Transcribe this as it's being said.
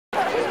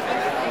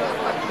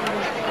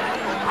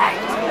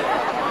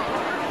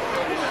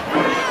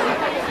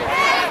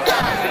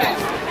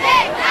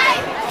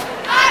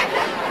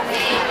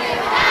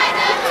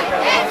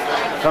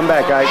Come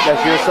back, Ike.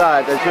 That's your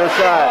side. That's your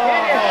side.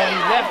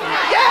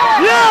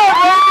 Yeah,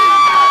 baby!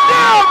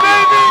 Yeah,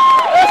 baby!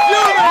 That's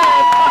you, man!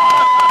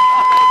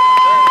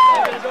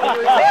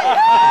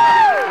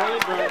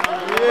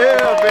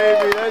 Yeah,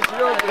 baby. That's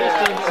your man.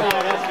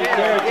 That's the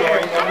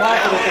territory. I'm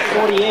laughing at the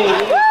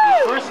 48.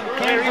 First and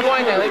 10.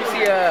 Rewind that. Let me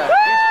see.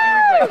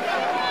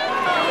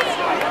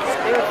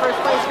 They were first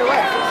place for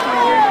what?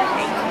 16 years?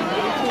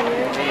 18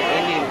 years?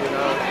 Indians, you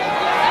know.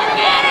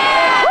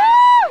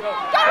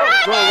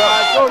 Go,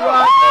 Rod. Go,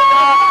 Rod.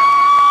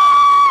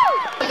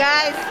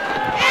 Guys.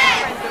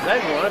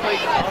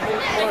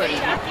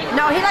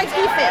 No, he likes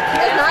defense. He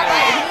does not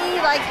like. He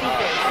likes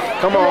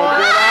defense. Come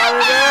on, get out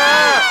of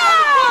there.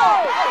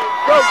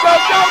 Go, go,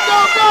 go, go,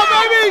 go,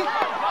 baby.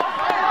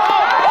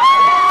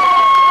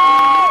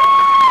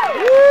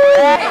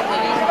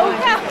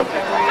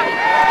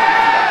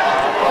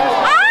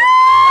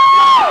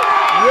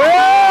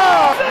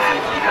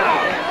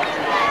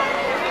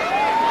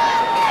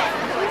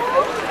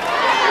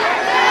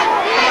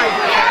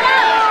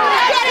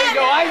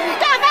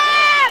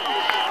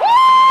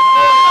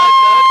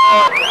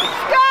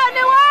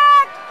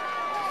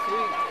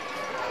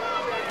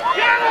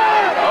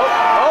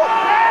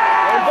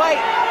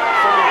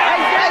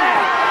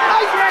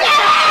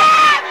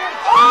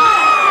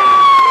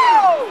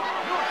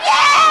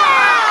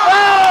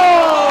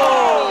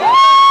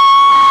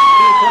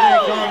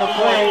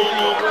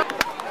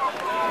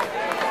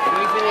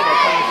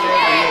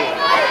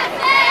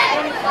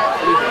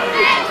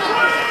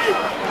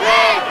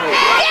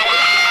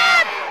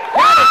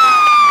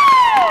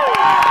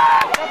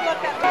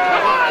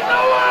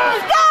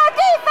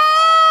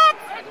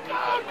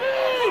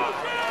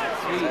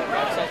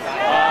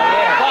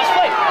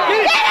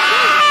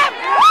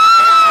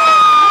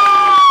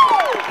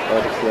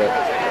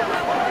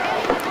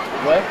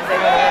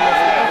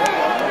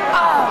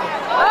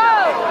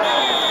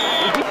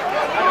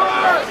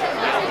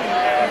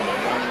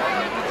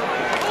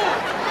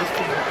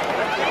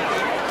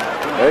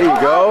 There you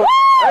go.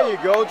 There you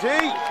go, T. Oh,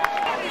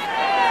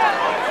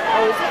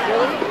 is it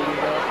really?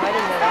 I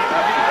didn't know that.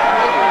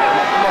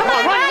 Come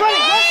on, run!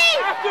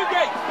 After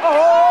gate! Oh!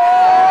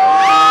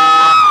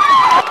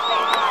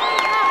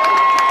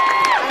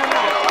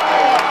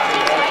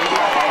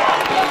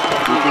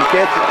 You can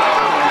catch it.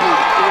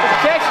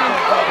 Protection.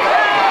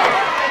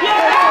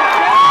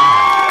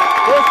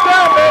 What's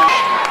down, baby?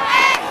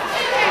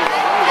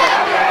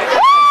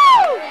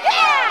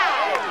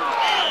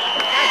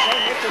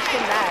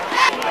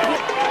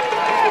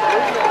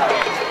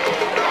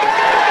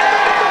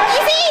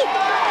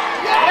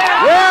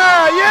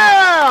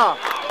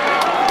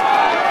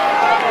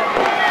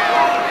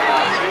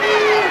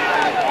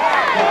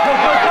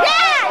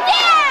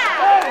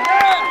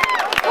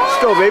 Let's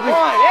go, baby.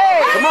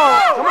 Come on,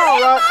 come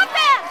on, Rock. Let's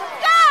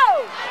go!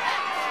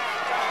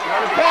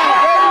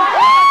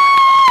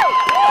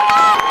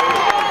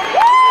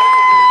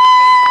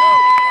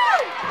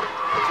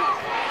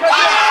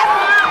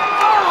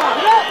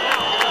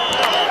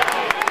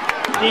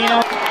 Dino.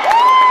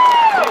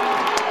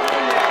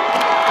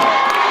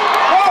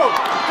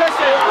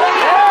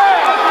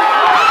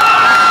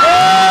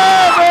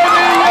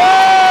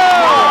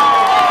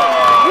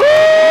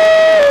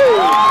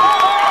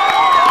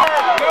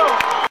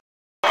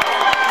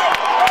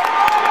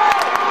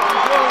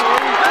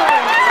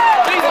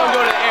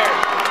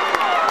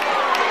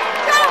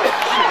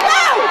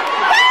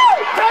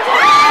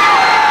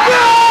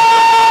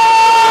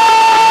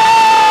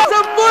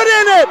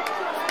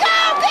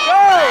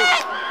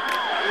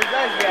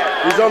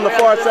 He's on the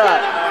far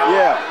side.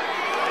 Yeah.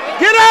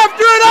 Get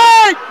after it,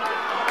 Ike!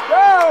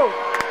 Go!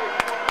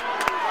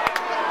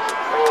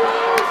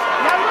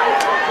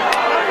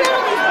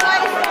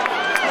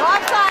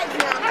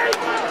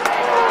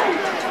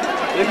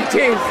 Look at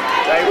teams.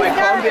 Right, like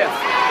Columbia.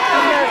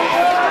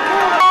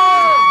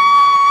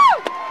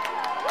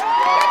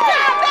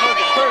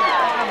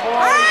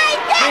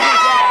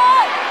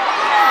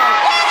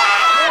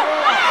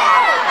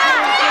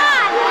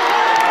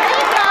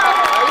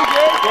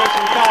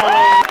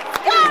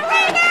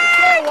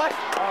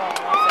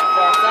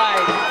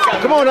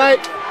 Come on, Ike.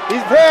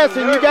 He's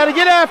passing. You got to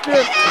get after him.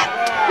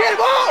 Get him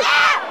on!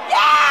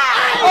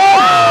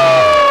 Oh!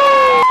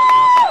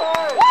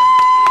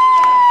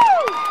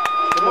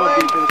 Come on,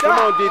 defense. Come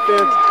on,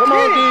 defense. Come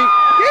on, D.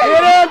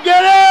 Get him!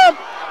 Get him!